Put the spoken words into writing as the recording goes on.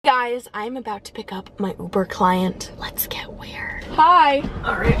Guys, I'm about to pick up my Uber client. Let's get weird. Hi.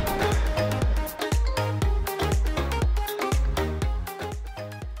 All right.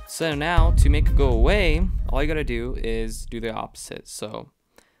 So now to make it go away, all you gotta do is do the opposite. So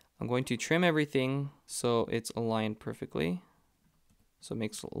I'm going to trim everything so it's aligned perfectly. So it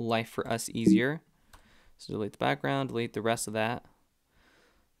makes life for us easier. So delete the background, delete the rest of that.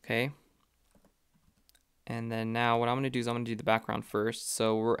 Okay. And then now what I'm going to do is I'm going to do the background first.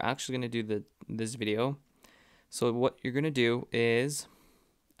 So we're actually going to do this video. So what you're going to do is,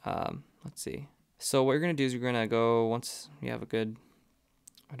 let's see. So what you're going to do is you're going to go, once you have a good,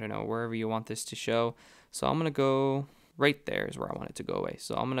 I don't know, wherever you want this to show. So I'm going to go right there is where I want it to go away.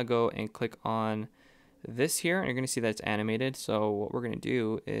 So I'm going to go and click on this here, and you're going to see that it's animated. So what we're going to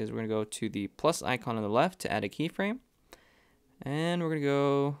do is we're going to go to the plus icon on the left to add a keyframe. And we're going to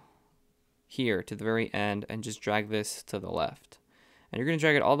go here to the very end and just drag this to the left. And you're going to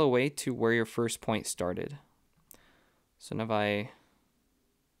drag it all the way to where your first point started. So now if I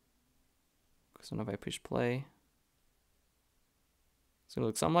push play, it's going to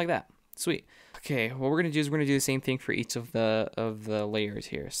look something like that. Sweet. Okay, what we're going to do is we're going to do the same thing for each of the layers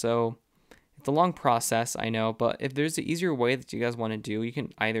here. So it's a long process, I know, but if there's an easier way that you guys want to do, you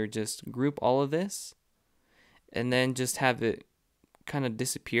can either just group all of this and then just have it kind of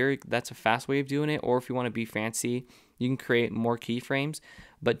disappear. That's a fast way of doing it. Or if you want to be fancy, you can create more keyframes.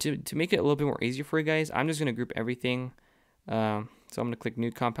 But to make it a little bit more easier for you guys, I'm just going to group everything. So I'm going to click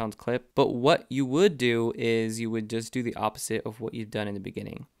new compounds clip. But what you would do is you would just do the opposite of what you've done in the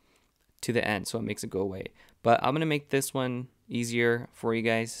beginning to the end, so it makes it go away. But I'm going to make this one easier for you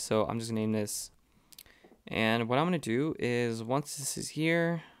guys, so I'm just going to name this. And what I'm going to do is once this is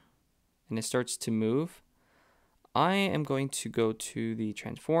here and it starts to move, I am going to go to the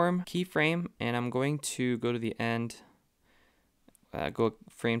transform keyframe, and I'm going to go to the end, go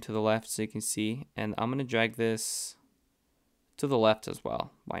frame to the left so you can see, and I'm going to drag this to the left as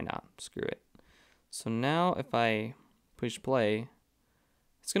well. Why not? Screw it. So now if I push play,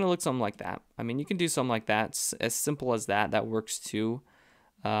 it's going to look something like that. I mean, you can do something like that. It's as simple as that. That works too.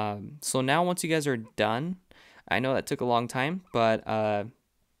 So now once you guys are done, I know that took a long time, but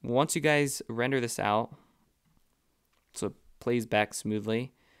once you guys render this out, so it plays back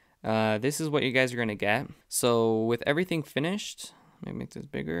smoothly, this is what you guys are going to get. So with everything finished, let me make this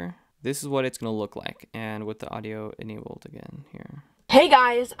bigger. This is what it's going to look like, and with the audio enabled again here. Hey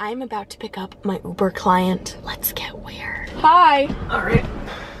guys, I'm about to pick up my Uber client. Let's get weird. Hi. All right.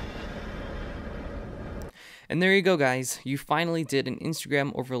 And there you go, guys. You finally did an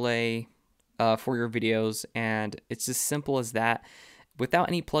Instagram overlay for your videos, and it's as simple as that. Without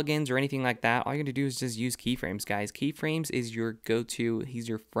any plugins or anything like that, all you're going to do is just use keyframes, guys. Keyframes is your go-to. He's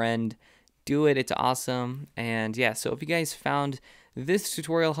your friend. Do it. It's awesome. And yeah, so if you guys found this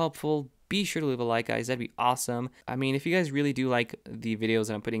tutorial helpful, be sure to leave a like, guys. That'd be awesome. I mean, if you guys really do like the videos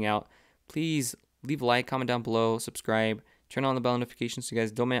that I'm putting out, please leave a like, comment down below, subscribe, turn on the bell notifications so you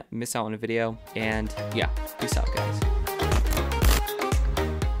guys don't miss out on a video. And yeah, peace out, guys.